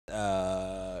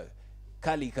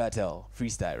Kali Cartel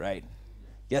freestyle, right?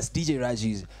 Yes, DJ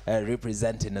Raji's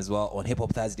representing as well on Hip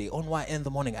Hop Thursday. On Why in the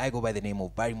Morning, I go by the name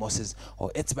of Barry Moses, or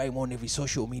It's Barry Mo on every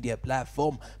social media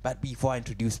platform. But before I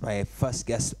introduce my first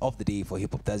guest of the day for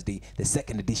Hip Hop Thursday, the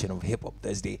second edition of Hip Hop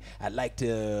Thursday, I'd like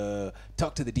to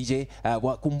talk to the DJ.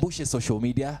 Wakumbushe social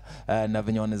media, na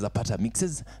venye wanaweza pata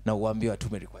mixes, na uambie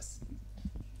watume requests.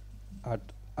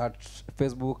 At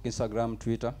Facebook, Instagram,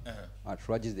 Twitter, at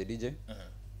Raji's the DJ.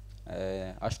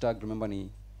 Hashtag, remember ni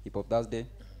Hip Hop Thursday.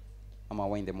 Ama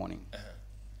Why in the Morning.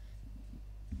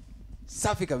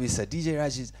 Safi kabisa. DJ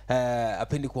Raji's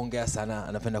apendi kuongea sana,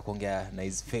 anapenda kuongea na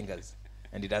his fingers,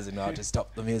 and he doesn't know how to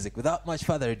stop the music. Without much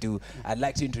further ado, I'd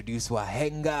like to introduce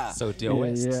Wahenga. Sauti ya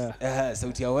West.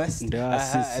 Sauti ya West.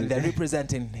 And they're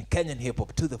representing Kenyan hip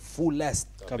hop to the fullest.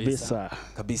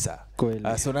 Kabisa.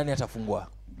 So nani atafungua?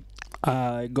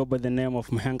 I go by the name of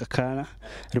Wahenga Kana,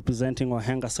 representing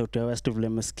Wahenga Sauti ya West vile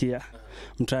mesikia.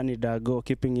 Mtani Dago,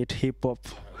 keeping it hip hop.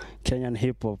 Kenyan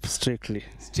hip hop strictly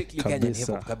Kenyan hip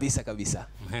hop kabisa.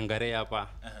 Mhengare hapa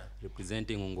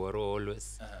representing Ngoro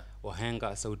always.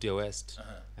 Wahenga Sauti ya West.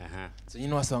 So you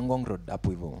know wasa Ngong Road hapo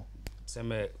hivyo.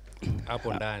 Sema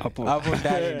hapo ndani. Hapo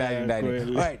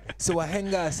ndani. Right. So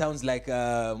Wahenga sounds like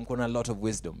mkona a lot of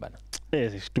wisdom bana.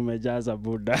 Tumejaza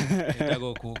buda.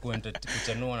 Nitago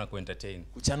kuchanua na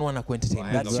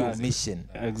kuentertain. That's your mission.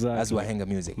 Exactly. As Wahenga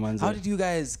music. How did you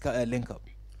guys link up?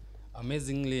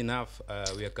 Amazingly enough,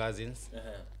 we are cousins.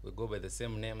 We go by the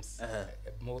same names,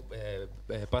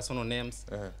 personal names,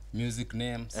 music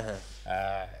names.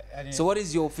 So what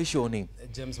is your official name?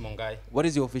 James Mongai. What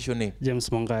is your official name? James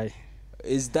Mongai.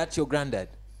 Is that your granddad?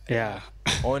 Yeah.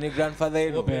 Or your grandfather?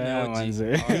 Yeah,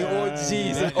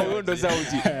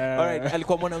 Alright,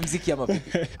 alikuwa mwanamuziki ama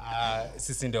vipi?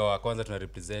 Sisi ndio wa kwanza tuna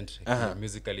represent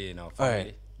musically in our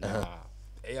family.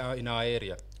 In our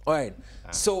area. Alright.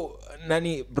 So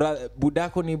nani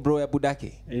budako ni bro ya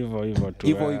budake? Hivyo tu.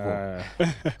 Hivyo.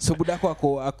 So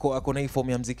budako ako na hii form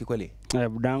ya muziki kweli?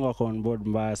 Budango ako on board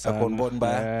mbaya sana. Ako on board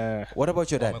mbaya. What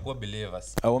about your dad? Wamekuwa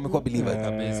believers. Wamekuwa believers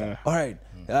kabisa. Alright.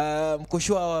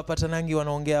 Mkoshua wapatanangi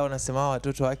wanaongea wanasema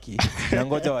watoto waki na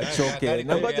ngoja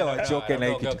wachoke na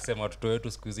hiki kusema watoto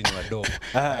wetu siku hizi ni wadogo.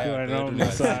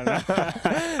 Sana.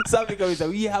 Safi kabisa.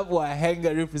 We have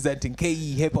Wahenga representing KE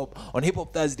Hip Hop on Hip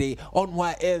Hop Thursday on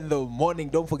Why in the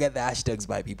Morning. Don't forget the hashtags,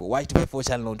 my people. Y254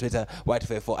 channel on Twitter,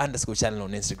 Y254 _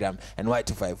 on Instagram, and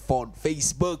Y254 on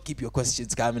Facebook. Keep your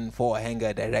questions coming for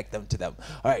Wahenga. Direct them to them.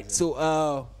 All right.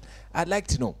 So I'd like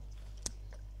to know,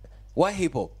 why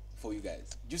hip hop for you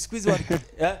guys? Just squeeze one.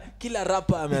 Kila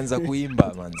rapper ameanza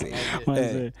kuimba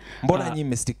manze. Mbona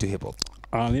nyinyi stick to hip hop?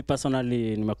 Me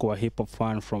personally nimekuwa hip hop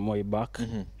fan from way back.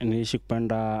 Niliishi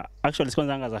kupenda actually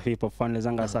sikwanza za hip hop fan,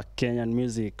 nilizanga za Kenyan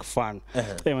music fan.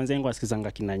 Manze yangu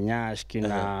asikizanga kina Nyash,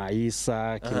 kina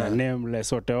Isa, kina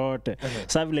Nameless wote.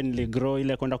 Sasa vile niligrow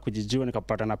ile kwenda kujijua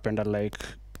nikapata napenda like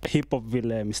hip hop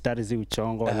vile mistari zi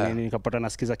uchongo nini, nikapata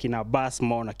nasikiza kina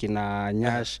Basmo na kina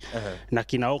Nyash na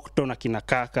kina Octo na kina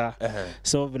Kaka.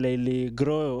 So vile ili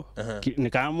grow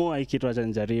nikaamua hii kitu acha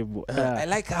nijaribu. I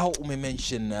like how you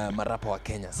mention marapa wa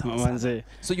Kenya sana.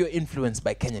 So you're influenced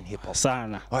by Kenyan hip hop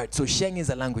sana. All right, so Sheng is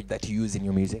a language that you use in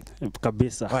your music?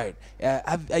 Kabisa. All right.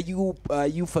 Are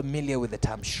you familiar with the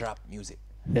term shrap music?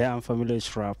 Yeah, I'm familiar with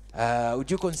shrap.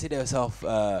 Would you consider yourself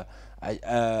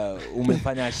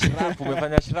umefanya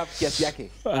shrap kiasi yake?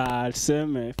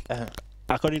 Tuseme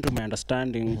according to my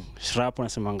understanding, shrap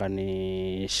unasemanga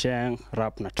ni Sheng,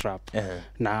 rap na trap.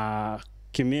 Na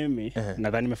kimimi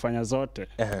nadhani nimefanya zote.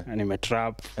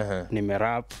 Nimetrap,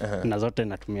 nimerap na zote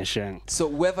natumia Sheng. So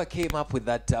whoever came up with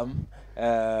that term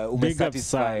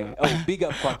umesatisfy. Big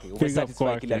up kwake.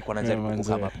 Umesatisfy kile alikuwa anajaribu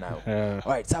come up now.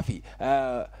 All right, Safi.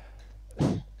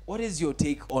 What is your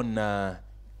take on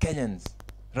Kenyans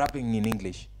rapping in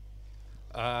English?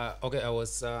 Okay, I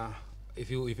was if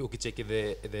you check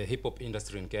the hip hop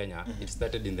industry in Kenya, it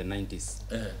started in the 90s.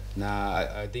 Now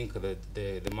I think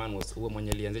the man was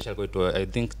mwenye alianzisha alikuwa I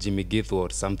think Jimmy Githu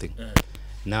or something.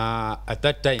 Na at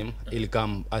that time it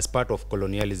come as part of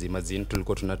colonialism, as in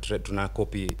tulikuwa tuna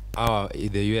copy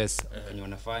the US wenye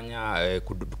wanafanya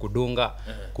kudunga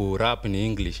kurap in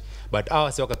English, but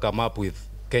si waka come up with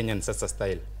Kenyan sasa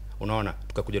style. Unaona,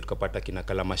 tukakuja tukapata kina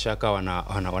Kalamashaka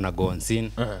wana go on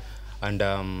scene. And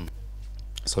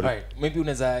sorry. All right, maybe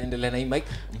unaweza endelea na hii mic,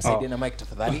 msaidie na mic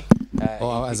tafadhali.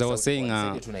 As I was saying,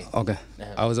 okay.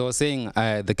 I was saying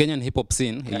the Kenyan hip hop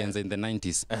scene ilianza in the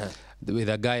 90s with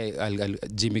a guy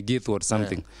Jimmy Githu or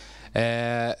something.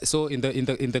 So in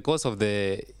the course of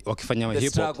the wakifanya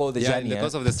hip hop, in the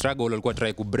course of the struggle walikuwa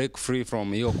try to break free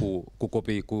from hiyo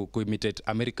ku imitate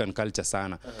American culture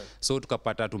sana. So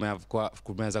tukapata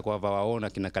tumeanza kwa waona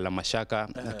kina Kala Mashaka,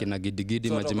 kina Gidigidi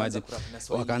Majimaji,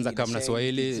 wakaanza kama na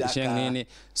Swahili, Sheng nini.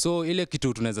 So ile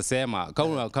kitu tunaweza sema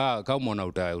kama umeona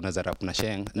unaweza rap na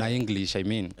Sheng na English, I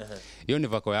mean. Hiyo ni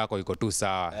vako yako iko tu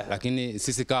sawa, lakini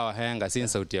sisi kama Wahenga si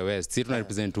sauti ya West. Sisi tuna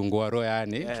represent Ungwaro,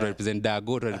 yani tuna represent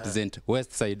Dago, tuna represent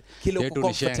West Side. Yetu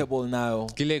ni Sheng.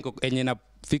 Kile enye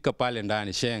nafika pale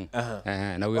ndani Sheng.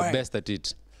 Na we are best at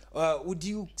it. Would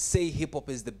you say hip hop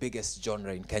is the biggest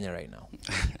genre in Kenya right now?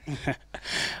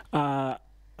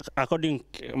 According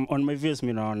on my views,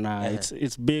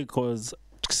 it's big because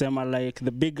kusema like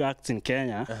the big acts in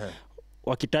Kenya,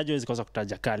 wakitajwa wezi kosa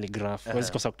kutaja Calligraph,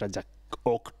 wezi kosa kutaja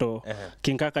Octo.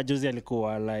 King Kaka juzi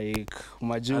alikuwa like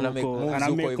majuko, ana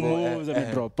make moves,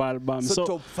 ana drop album. So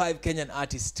top 5 Kenyan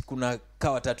artists kuna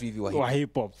kawa tatu hivi wa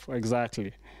hip hop,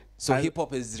 exactly. So hip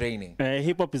hop is reigning.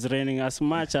 Hip hop is reigning as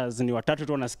much as ni watatu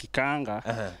tu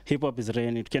wanasikikanga. Hip hop is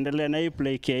reigning. Tukiendelea na hii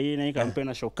play KE na hii campaign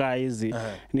na shoka hizi,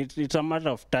 it's a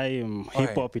matter of time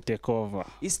hip hop take over.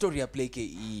 History ya play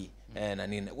KE na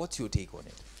nini, what's your take on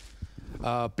it?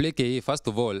 Play KE, first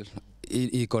of all,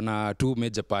 iko na two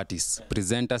major parties,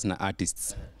 presenters na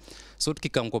artists. So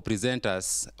tukikam kwa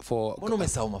presenters for Mbona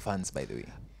umesahau fans by the way?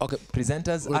 Okay,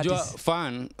 presenters, artists.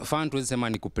 Fan tuwezi sema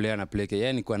ni kuplay na play KE,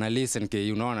 yani kwa ana listen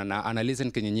KE, unaona, na ana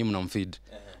listen kenye nyinyi mnamfeed.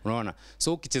 Unaona?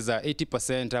 So ukicheza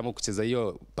 80% ama ukicheza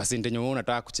hiyo percentage yenye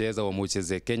unataka kucheza, au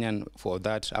ucheze Kenyan for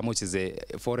that, ama ucheze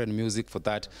foreign music for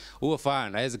that, huo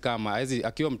fan haizi kama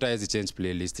akiwa mtaa haizi change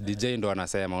playlist, DJ ndo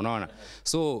anasema, unaona.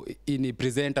 So ni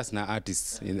presenters na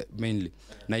artists mainly.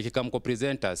 Na ikikam kwa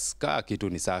presenters, kaa kitu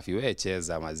ni safi, wewe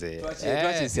cheza mazee.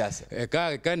 Tuache siasa.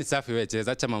 Kaa ni safi, wewe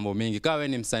cheza, acha mambo mingi. Kaa wewe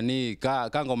ni msanii,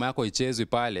 kaa ngoma yako ichezwe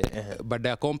pale, baada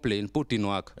ya complain, put in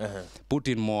work. Put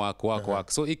in more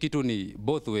work. So hii kitu ni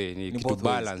both way, ni kitu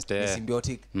balanced. Ni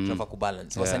symbiotic, tunafaa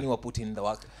kubalance. Wasanii wa put in the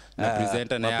work. Na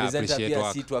presenter na appreciate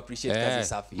work. Si to appreciate kazi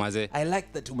safi. I like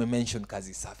that mention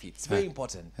kazi safi. It's very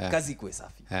important. Kazi kuwe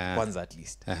safi. Kwanza at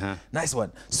least. Nice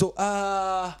one. So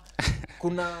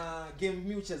kuna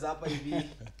game mucheza hapa hivi.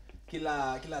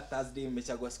 Kila Thursday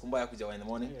mmechagua siku mbaya kuja in the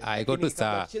morning. Iko tu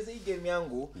sawa. Cheza hii game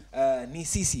yangu ni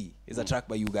Sisi is a track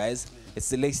by you guys. It's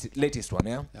the latest one,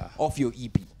 yeah? Off your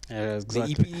EP.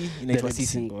 Exactly. The EP inaitwa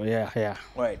Sisi. Yeah.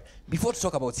 Right. Before to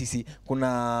talk about Sisi,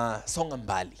 kuna Songa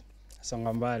Mbali.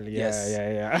 Songa Mbali, Yes.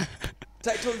 yeah.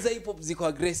 Titles za hip hop ziko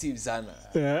aggressive sana.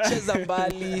 Cheza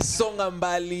mbali, songa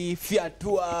mbali,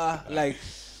 fiatua, like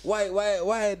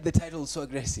why the title so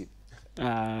aggressive?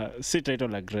 Si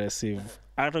title aggressive.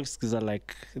 Hata ukisikiza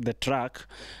like the track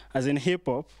as in hip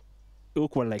hop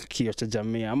uko like kio cha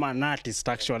jamii, ama an artist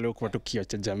actually uko tu kio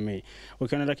cha jamii.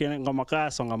 Ukiona ngoma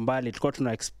kaa Songa Mbali tulikuwa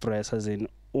tuna express as in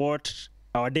what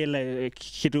our daily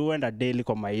kitu huenda daily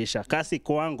kwa maisha. Kasi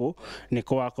kwangu ni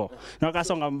kwako. Na kaa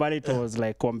Songa Mbali it was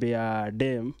like kuambia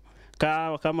dem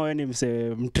kama wewe ni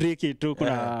mtriki tu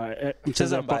kuna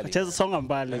mcheza songa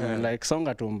mbali, like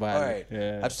songa tu mbali.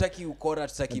 Hatutaki ukora,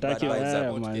 hatutaki bad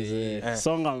vibes.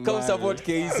 Songa mbali. Come support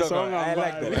KE songa. I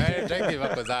like that. Thank you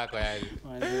wako zako yani.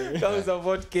 Come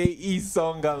support KE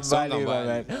songa mbali,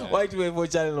 man. Y254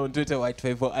 channel on Twitter,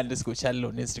 Y254_channel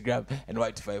on Instagram, and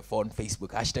Y254 on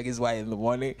Facebook. Hashtag is Y in the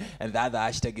morning, and the other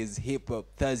hashtag is Hip Hop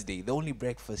Thursday, the only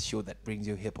breakfast show that brings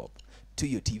you hip hop to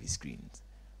your TV screens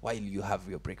while you have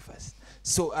your breakfast.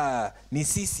 So ni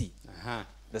Sisi,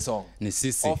 the song. Ni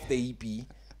Sisi. Off the EP,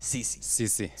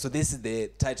 Sisi. So this is the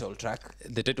title track.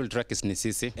 The title track is Ni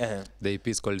Sisi. The EP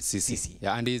is called Sisi.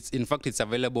 Yeah, and in fact it's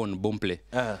available on Boomplay.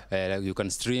 You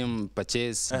can stream,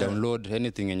 purchase, download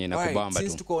anything yenye inakubamba tu.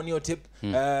 Since tuko on your tip,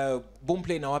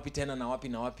 Boomplay na wapi tena na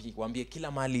wapi, waambie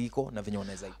kila mahali iko na venye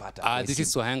unaweza ipata. This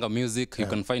is Wahenga Music. You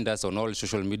can find us on all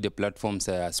social media platforms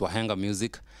as Wahenga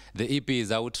Music. The EP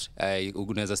is out.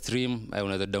 Unaweza stream,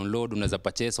 unaweza download, unaweza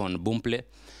purchase on Boomplay.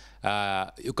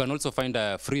 You can also find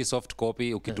a free soft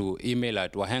copy. Ukitu email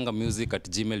at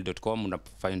wahengamusic@gmail.com, una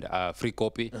find a free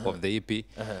copy of the EP.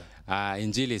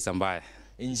 Injili Isambaya.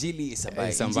 Injili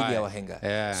ya Wahenga.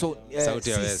 Yeah. So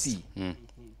Sisi.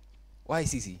 Why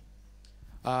Sisi?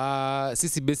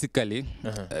 Sisi basically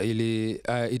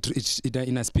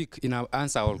ina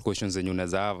answer all questions that you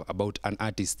have about an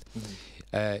artist.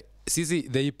 Sisi,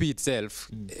 the EP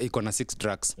itself iko na 6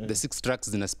 tracks. The 6 tracks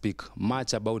zina speak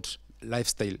much about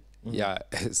lifestyle. Yeah,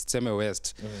 seme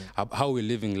West, how we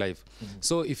living life.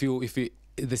 So if you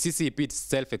the Sisi EP is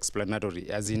self-explanatory,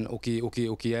 as in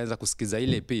ukianza kusikiza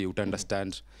ile EP uta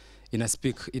understand. Ina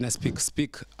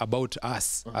speak about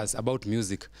us, as about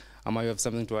music. You have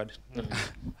something to add?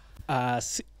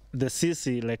 the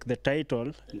CC, like the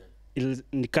title,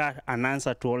 nika an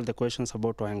answer to all the questions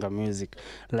about Wahenga music,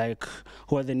 like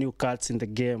who are the new cats in the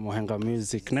game Wahenga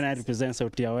music. Nani represents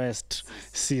Sauti ya West,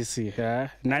 CC.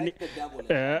 Nani? You have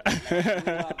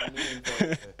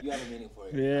a meaning for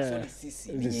it. Yeah.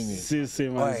 CC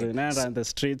manze. Nani on the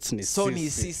streets ni Sony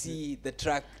CC. CC, the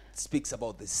track speaks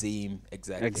about the same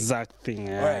exact thing.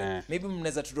 All right, maybe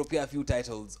mnaweza tudropia a few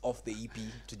titles off the EP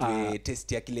tujue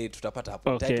taste ya kile tutapata hapo.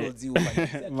 Okay. Titles you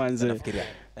manze.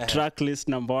 Track list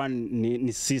number 1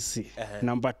 ni CC.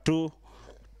 Number 2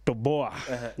 Toboa.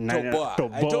 Toboa.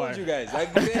 I told you guys. A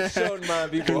great show, man,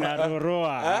 people.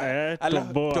 Tunaroroa.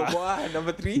 Toboa.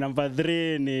 Number 3? Number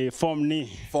 3 ni Form Ni.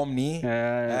 Form Ni.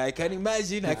 I can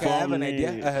imagine. I can have an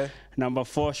idea. Number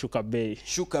 4 Shuka Bay.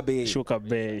 Shuka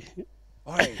Bay.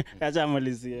 Alright. Acha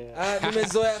malizie.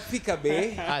 Nimezoea Fika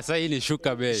Bay. Sasa hii ni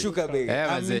Shuka Bay.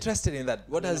 I'm interested in that.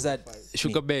 What does that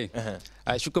Shuka Bay.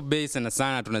 Shuka Bay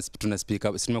sana tuna speak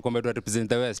up. Nimekwambia tu represent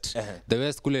the West. The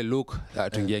West kule look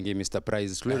tuingienge Mr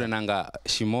Price. Kule unanga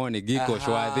Shimoni, Giko,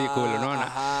 Shwadhi kule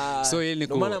unaona. So hili ni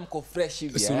kwa maana mko fresh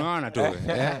hivi. Unaona tu.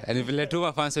 Ni vile tu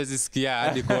mafans wazisikia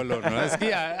hadi colon.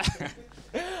 Unasikia?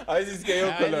 Hawezi sikia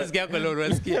hiyo colon. Hawezi sikia colon,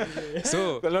 unasikia?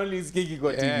 So colon ni sikiki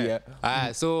kwa TV.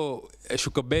 So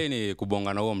Shuka Bay ni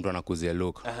kubonga na huo mtu anakuzia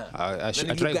look.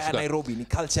 Nairobi ni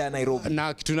culture ya Nairobi.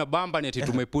 Na kitu na bamba ni ati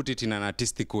tumeput it in an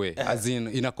artistic way. As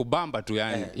in inakubamba tu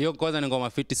yani. Hiyo kwanza ni ngoma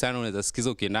fiti sana, unaweza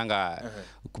sikiza ukiendanga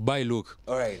kubuy look.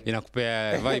 Alright.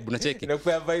 Inakupea vibe unacheki.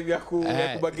 Inakupea vibe ya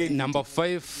kubageni. Number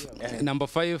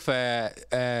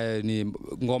 5 ni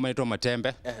ngoma inaitwa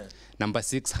Matembe. Number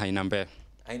 6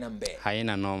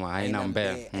 haina noma. I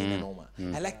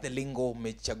like the lingo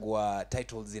mmechagua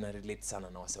titles zina relate sana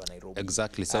na wase wa Nairobi.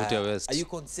 Exactly, South West. Are you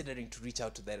considering to reach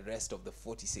out to the rest of the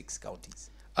 46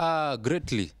 counties?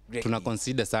 Greatly. Tuna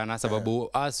consider sana sababu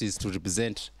us is to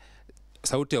represent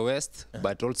South West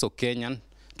but also Kenyan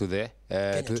to the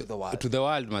to the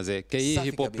world maze. KE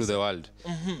hip hop to the world.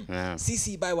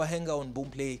 CC by Wahenga on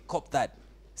Boomplay, cop that.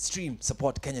 Stream,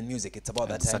 support Kenyan music. It's about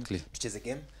that time. Tucheze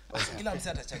game. Kila msee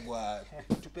atachagua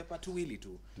tupepa tuwili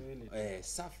tu.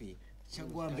 Safi.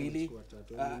 Chagua mbili.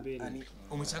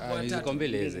 Umechagua tatu.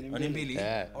 Ni mbili.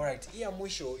 Alright, hii ya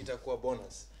mwisho itakuwa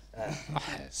bonus.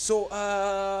 So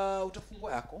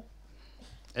utafungua yako?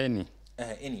 Any.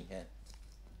 Any.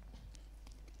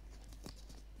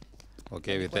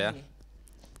 Okay, with there.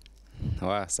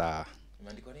 Sawa.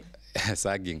 Imeandikwa nini?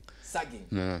 Sagging.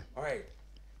 Alright.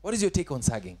 What is your take on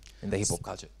sagging in the hip hop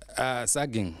culture?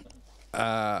 Sagging.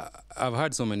 I've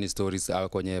heard so many stories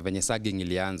kwenye venye sagging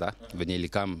ilianza, venye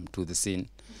ilikam to the scene.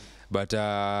 But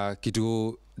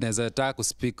kitu naweza taka ku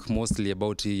speak mostly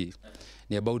about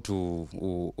ni about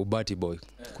ubati boy.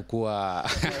 Kukua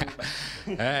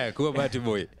kuwa bati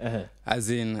boy. As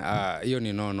in hiyo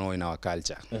ni no in our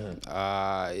culture.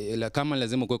 Kama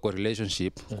lazima kuwe kwa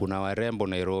relationship, kuna warembo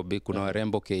Nairobi, kuna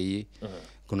warembo KE,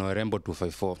 kuna warembo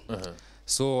 254.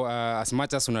 So as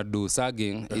much as una do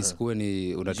sagging is kuwe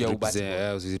ni una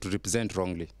to represent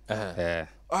wrongly. All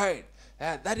right.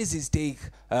 That is his take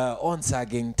on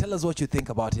sagging. Tell us what you think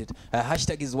about it.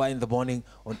 Hashtag is Y in the morning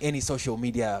on any social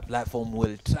media platform.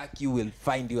 We'll track you, we'll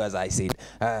find you as I said.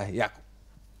 Yako.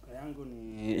 Yangu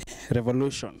ni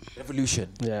revolution.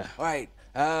 Yeah. All right.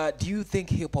 Do you think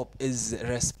hip hop is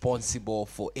responsible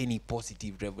for any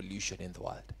positive revolution in the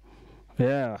world?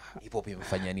 Yeah. Hip hop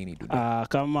imefanya nini dunia?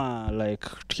 Kama like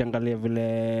tukiangalia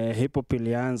vile hip hop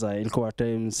ilianza ilikuwa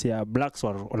times ya blacks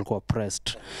walikuwa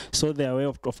oppressed. So their way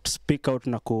of speak out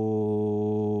na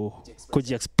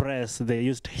kuji-express, they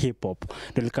used hip hop.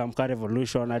 Tulikamka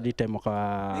revolution hadi time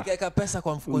Nikaeka pesa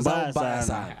kwa mfuko zao mbaya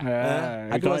sana.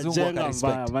 Hadi wazungu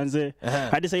waka manze.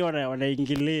 Hadi sasa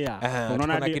wanaingilia.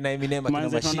 Unaona hadi kina Eminem kina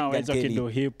Machine Gun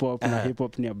Kelly. Hip hop na hip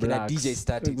hop ni black. DJ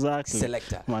Static. Exactly.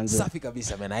 Selector. Safi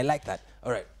kabisa man. I like that.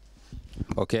 All right.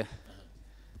 Okay.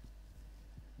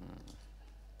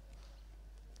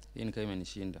 Hii ni kama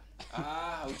imenishinda.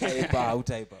 Utaipa.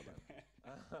 Utaipa.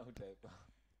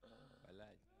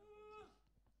 Walai.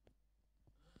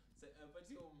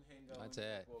 Pati umhenga.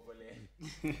 Acha.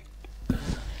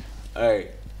 All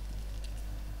right.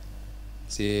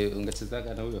 Si ungecheza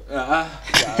kana huyo?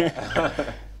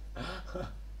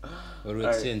 Or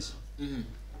exchange.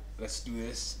 Let's do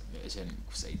this. Acha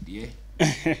nikusaidie.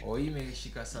 Hii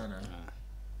imeshika sana.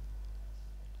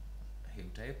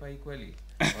 Utaipa hii kweli?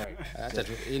 Alright. Acha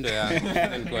tu hii ndio yangu.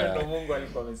 Ndio Mungu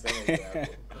alikuwa amesema hiyo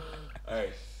hapo.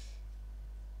 Alright.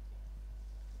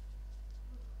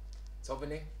 It's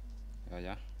opening?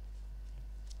 Yeah.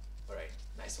 Alright.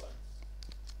 Nice one.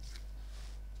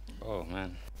 Oh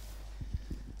man.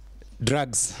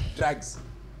 Drugs.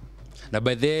 Now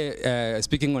by the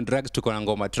speaking on drugs, tuko na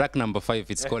ngoma track number 5.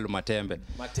 It's called Matembe.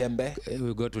 Matembe.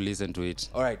 We got to listen to it.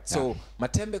 All right. So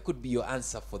Matembe could be your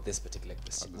answer for this particular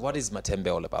question. What is Matembe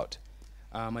all about?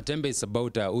 Matembe is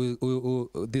about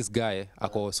this guy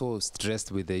ako so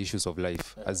stressed with the issues of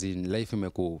life. As in life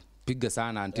imekupiga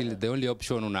sana until the only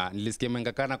option nilisikia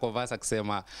mengakana kwa verse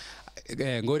akisema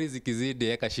ngori zikizidi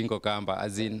eka shingo kamba.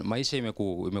 As in maisha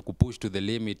imekupush to the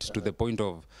limit to the point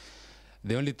of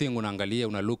the only thing unaangalia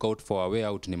una look out for a way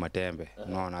out ni Matembe.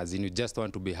 No, as in you just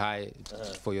want to be high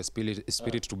for your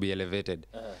spirit to be elevated.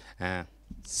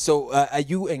 So are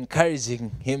you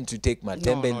encouraging him to take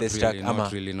Matembe in this track?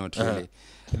 Not really.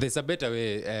 There's a better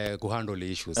way to handle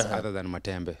issues other than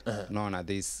Matembe. No,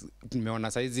 there's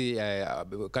meona saizi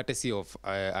courtesy of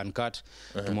Uncut,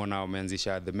 tumeona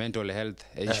umeanzisha the mental health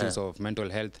issues of mental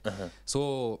health.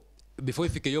 So before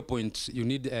you figure your point, you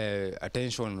need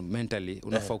attention mentally.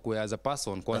 Unafaa kuwa as a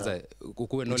person kwanza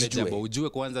ukuwe knowledgeable, ujue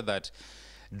kwanza that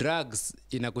drugs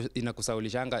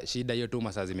inakusaulishanga shida hiyo tu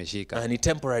masaa zimeshika. Ni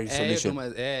temporary solution.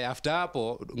 After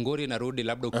hapo ngori inarudi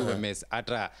labda ukiwa mess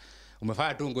hata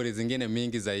umefanya tu ngori zingine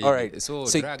mingi zaidi. Right. So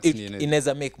drugs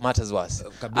inaweza make matters worse.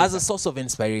 As a source of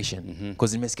inspiration,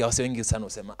 because nimesikia wase wengi sana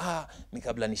usema ni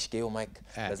kabla nishike hiyo mic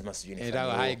lazima sijui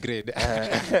nifanye high grade.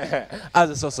 As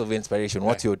a source of inspiration,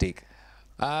 what's your take?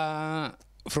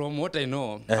 From what I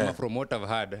know, from what I've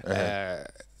heard,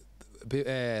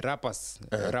 rappers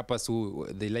who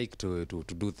they like to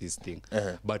do this thing,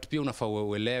 but pia unafaa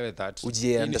uelewe that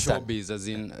in showbiz, as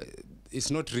in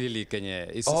it's not really Kenya.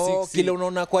 It's kile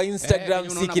unaona kwa Instagram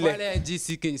si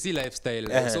kile si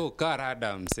lifestyle. So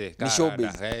karada mse ni showbiz.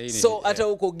 So hata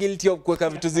uko guilty of kuweka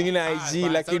vitu zingine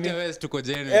IG, lakini tuko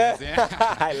genuine.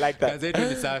 I like that. Kazi yetu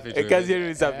ni safi tu. Kazi yetu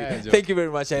ni safi. Thank you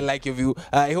very much. I like your view.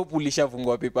 I hope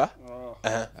ulishafungua paper.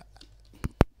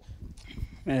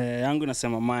 Yangu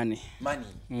nasema money.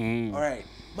 All right.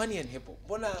 Money and hip hop.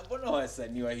 Mbona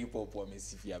wasanii wa hip hop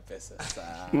wamesifia pesa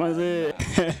sana? Maze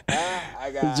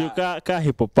ka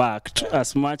hip hop act,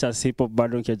 as much as hip hop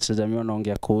bado kiacha jamii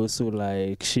wanaongea kuhusu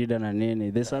like shida na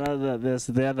nini, there's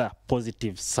the other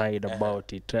positive side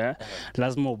about it.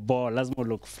 Lazima ball, lazima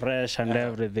look fresh and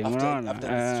everything. After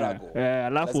the struggle.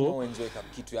 Alafu enjoy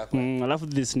kitu yako. Alafu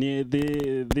this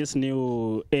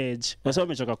new age wasa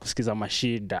wamechoka kusikiza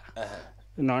mashida.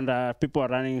 Naona people are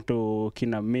running to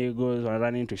kina Migos, are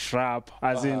running to Shrap,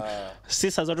 as in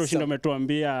sisi zote ushindo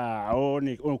umetuambia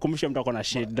ni ukumbushe mtu ako na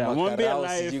shida, mwambie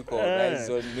life,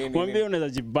 mwambie unaweza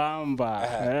jibamba.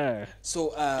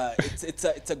 So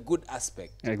it's a good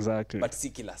aspect. Exactly. But si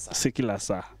kila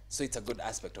saa. So it's a good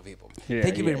aspect of hip hop.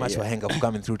 Thank you very much, Wahenga, for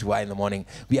coming through to Y in the Morning.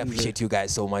 We appreciate you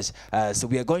guys so much. So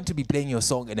we are going to be playing your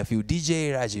song in a few.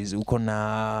 DJ Rajiz, uko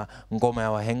na ngoma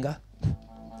ya Wahenga?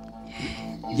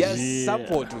 Yes,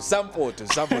 sample to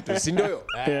Sindoyo.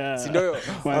 Sindoyo.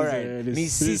 All right. Ni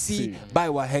Sisi by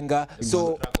Wahenga.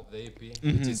 So the EP,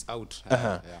 which is out.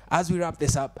 As we wrap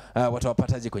this up,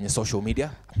 watawapataje kwenye social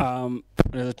media?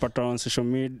 Pata on social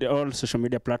media, all social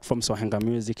media platforms Wahenga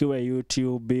Music, iwe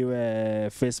YouTube, iwe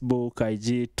Facebook,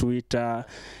 IG, Twitter,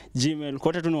 Gmail,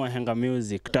 kote tu ni Wahenga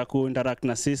Music. Taku interact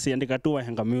na sisi, andika tu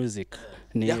Wahenga Music.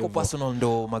 Yako personal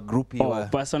ndo magrupi wa?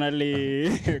 Personally,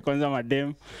 kwanza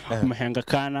madem, mhenga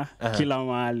kana kila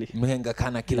mahali. Mhenga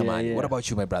kana kila mahali. What about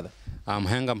you, my brother?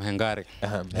 Mhenga mhengari.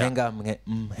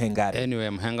 Mhengari. Anyway,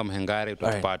 mhenga mhengari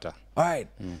tutapata. All right.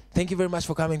 Thank you very much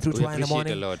for coming through to Y in the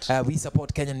Morning. We appreciate a lot. We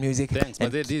support Kenyan music. Thanks.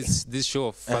 But this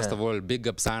show, first of all, big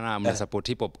up sana. I'm gonna support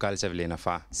hip hop culture vile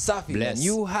inafaa. Safi, man.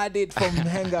 You had it from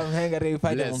Mhenga. You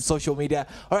find them on social media.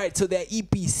 All right. So their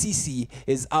EPCC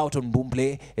is out on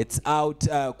Boomplay. It's out.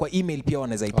 Kwa email pia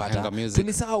wanaweza ipata.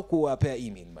 Tulisahau kuwapea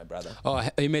email, my brother.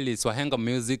 Email is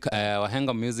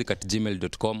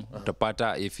wahengamusic@gmail.com.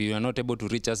 Utapata. If you are not able to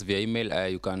reach us via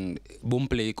email, you can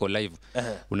Boomplay iko live.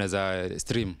 Unaweza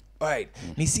stream. All right.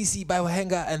 Ni Sisi by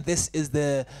Wahenga, and this is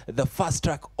the first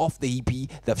track of the EP.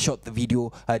 They've shot the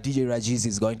video. DJ Rajiz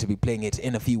is going to be playing it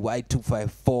in a few.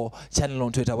 Y254 channel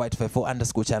on Twitter,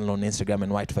 Y254_channel on Instagram,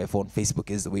 and Y254 on Facebook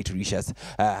is the way to reach us.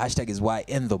 Hashtag is Y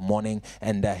in the Morning,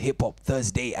 and Hip Hop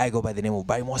Thursday. I go by the name of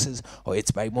Barry Moses, or it's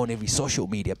Barry Mo on every social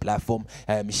media platform.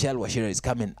 Michelle Washira is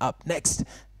coming up next.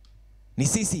 Ni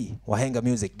Sisi, Wahenga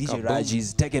Music. DJ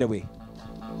Rajiz, take it away.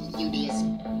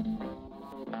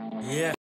 Yeah.